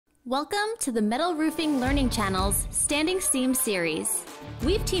Welcome to the Metal Roofing Learning Channel's Standing Seam series.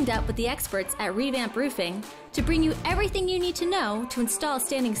 We've teamed up with the experts at Revamp Roofing to bring you everything you need to know to install a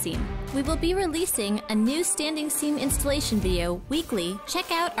standing seam. We will be releasing a new standing seam installation video weekly.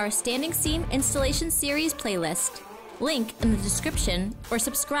 Check out our Standing Seam Installation Series playlist. Link in the description, or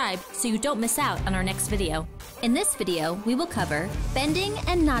subscribe so you don't miss out on our next video. In this video, we will cover bending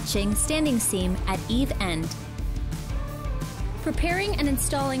and notching standing seam at eave end, preparing and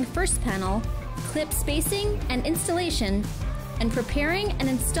installing first panel, clip spacing and installation, and preparing and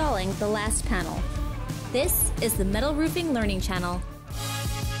installing the last panel. This is the Metal Roofing Learning Channel.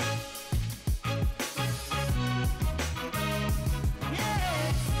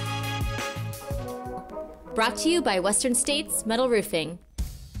 Brought to you by Western States Metal Roofing,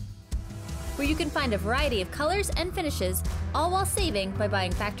 where you can find a variety of colors and finishes, all while saving by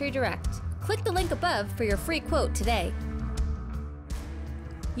buying factory direct. Click the link above for your free quote today.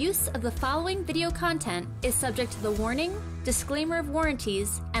 Use of the following video content is subject to the warning, disclaimer of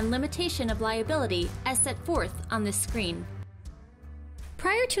warranties, and limitation of liability as set forth on this screen.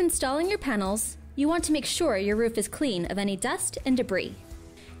 Prior to installing your panels, you want to make sure your roof is clean of any dust and debris.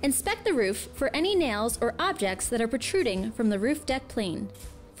 Inspect the roof for any nails or objects that are protruding from the roof deck plane.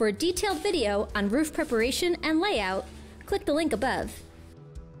 For a detailed video on roof preparation and layout, click the link above.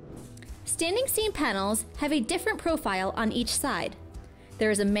 Standing seam panels have a different profile on each side. There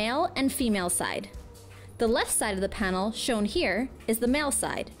is a male and female side. The left side of the panel, shown here, is the male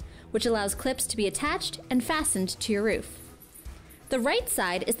side, which allows clips to be attached and fastened to your roof. The right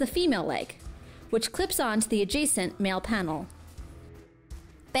side is the female leg, which clips onto the adjacent male panel.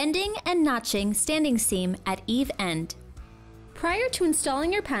 Bending and notching standing seam at eave end. Prior to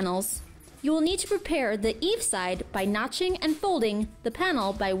installing your panels, you will need to prepare the eave side by notching and folding the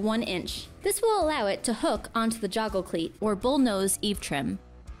panel by 1 inch. This will allow it to hook onto the joggle cleat or bullnose eave trim.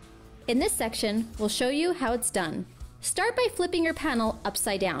 In this section, we'll show you how it's done. Start by flipping your panel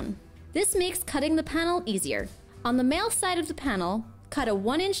upside down. This makes cutting the panel easier. On the male side of the panel, cut a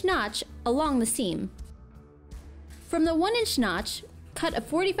 1 inch notch along the seam. From the 1 inch notch, cut a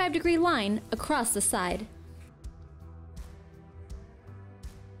 45-degree line across the side.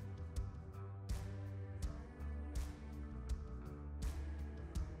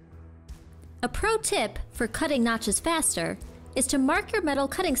 A pro tip for cutting notches faster is to mark your metal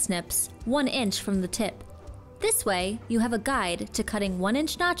cutting snips 1 inch from the tip. This way, you have a guide to cutting 1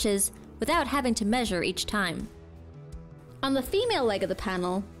 inch notches without having to measure each time. On the female leg of the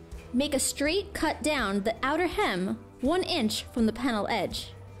panel, make a straight cut down the outer hem 1 inch from the panel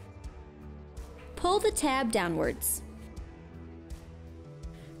edge. Pull the tab downwards.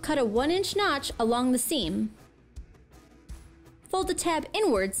 Cut a 1 inch notch along the seam. Fold the tab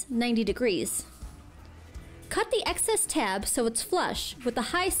inwards 90 degrees. Cut the excess tab so it's flush with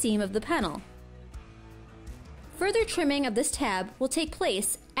the high seam of the panel. Further trimming of this tab will take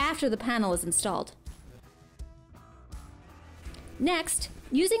place after the panel is installed. Next,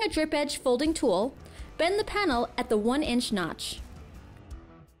 using a drip edge folding tool, bend the panel at the 1 inch notch.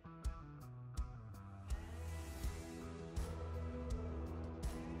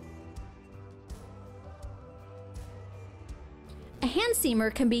 A hand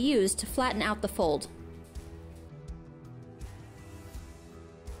seamer can be used to flatten out the fold.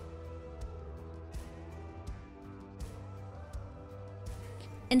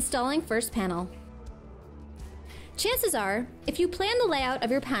 Installing first panel. Chances are, if you plan the layout of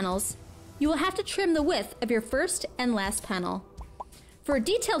your panels, you will have to trim the width of your first and last panel. For a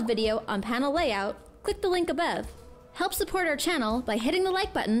detailed video on panel layout, click the link above. Help support our channel by hitting the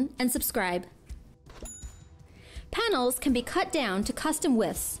like button and subscribe. Panels can be cut down to custom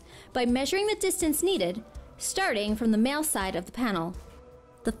widths by measuring the distance needed, starting from the male side of the panel.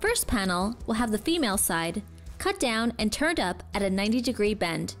 The first panel will have the female side cut down and turned up at a 90-degree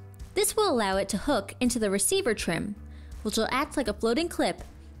bend. This will allow it to hook into the receiver trim, which will act like a floating clip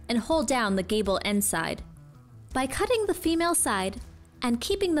and hold down the gable end side. By cutting the female side and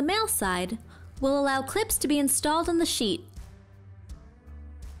keeping the male side will allow clips to be installed on the sheet.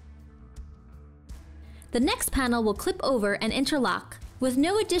 The next panel will clip over and interlock, with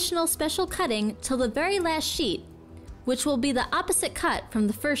no additional special cutting till the very last sheet, which will be the opposite cut from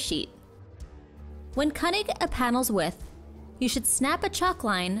the first sheet. When cutting a panel's width, you should snap a chalk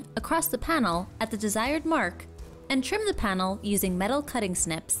line across the panel at the desired mark and trim the panel using metal cutting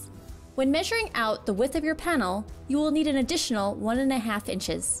snips. When measuring out the width of your panel, you will need an additional 1.5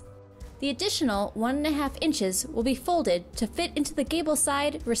 inches. The additional 1.5 inches will be folded to fit into the gable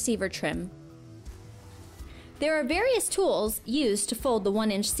side receiver trim. There are various tools used to fold the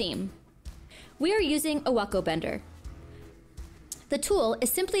 1 inch seam. We are using a Wacko bender. The tool is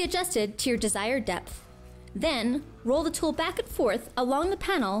simply adjusted to your desired depth. Then, roll the tool back and forth along the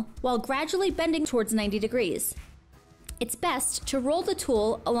panel while gradually bending towards 90 degrees. It's best to roll the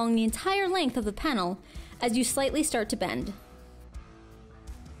tool along the entire length of the panel as you slightly start to bend.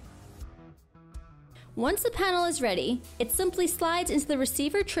 Once the panel is ready, it simply slides into the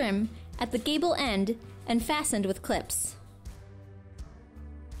receiver trim at the gable end and fastened with clips.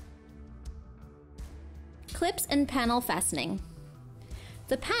 Clips and panel fastening.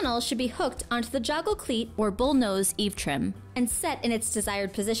 The panel should be hooked onto the joggle cleat or bullnose eave trim and set in its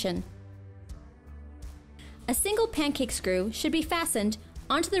desired position. A single pancake screw should be fastened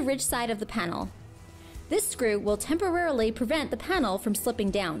onto the ridge side of the panel. This screw will temporarily prevent the panel from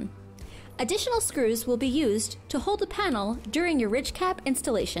slipping down. Additional screws will be used to hold the panel during your ridge cap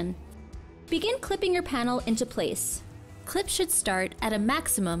installation. Begin clipping your panel into place. Clips should start at a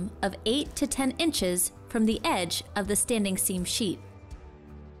maximum of 8 to 10 inches from the edge of the standing seam sheet.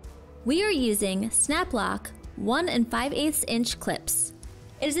 We are using Snaplock 1 5/8 inch clips.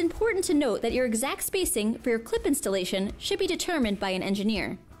 It is important to note that your exact spacing for your clip installation should be determined by an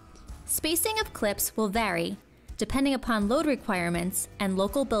engineer. Spacing of clips will vary depending upon load requirements and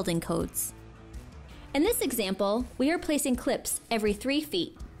local building codes. In this example, we are placing clips every 3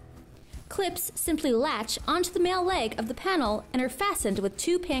 feet. Clips simply latch onto the male leg of the panel and are fastened with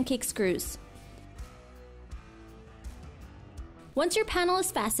 2 pancake screws. Once your panel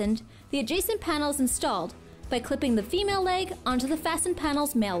is fastened, the adjacent panel is installed by clipping the female leg onto the fastened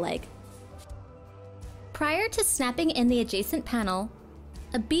panel's male leg. Prior to snapping in the adjacent panel,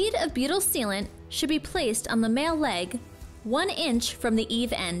 a bead of butyl sealant should be placed on the male leg 1 inch from the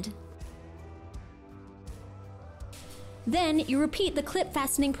eave end. Then you repeat the clip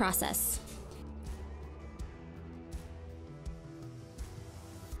fastening process.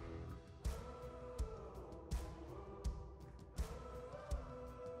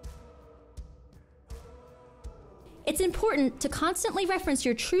 It's important to constantly reference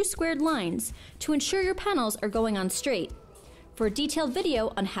your true squared lines to ensure your panels are going on straight. For a detailed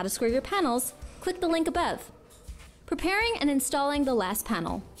video on how to square your panels, click the link above. Preparing and installing the last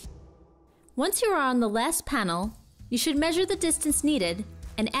panel. Once you are on the last panel, you should measure the distance needed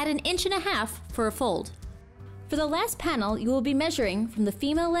and add 1.5 inches for a fold. For the last panel, you will be measuring from the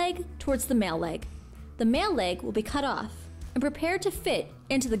female leg towards the male leg. The male leg will be cut off and prepared to fit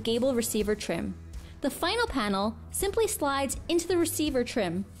into the gable receiver trim. The final panel simply slides into the receiver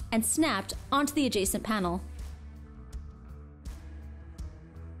trim and snapped onto the adjacent panel.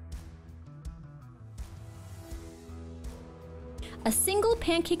 A single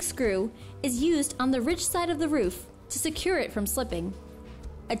pancake screw is used on the ridge side of the roof to secure it from slipping.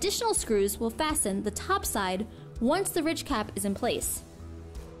 Additional screws will fasten the top side once the ridge cap is in place.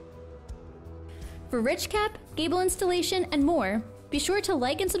 For ridge cap, gable installation, and more, be sure to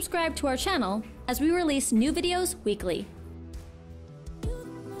like and subscribe to our channel as we release new videos weekly.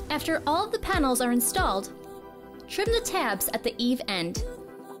 After all of the panels are installed, trim the tabs at the eave end.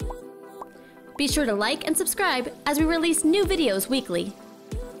 Be sure to like and subscribe as we release new videos weekly.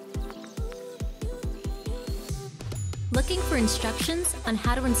 Looking for instructions on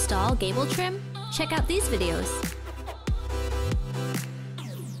how to install gable trim? Check out these videos.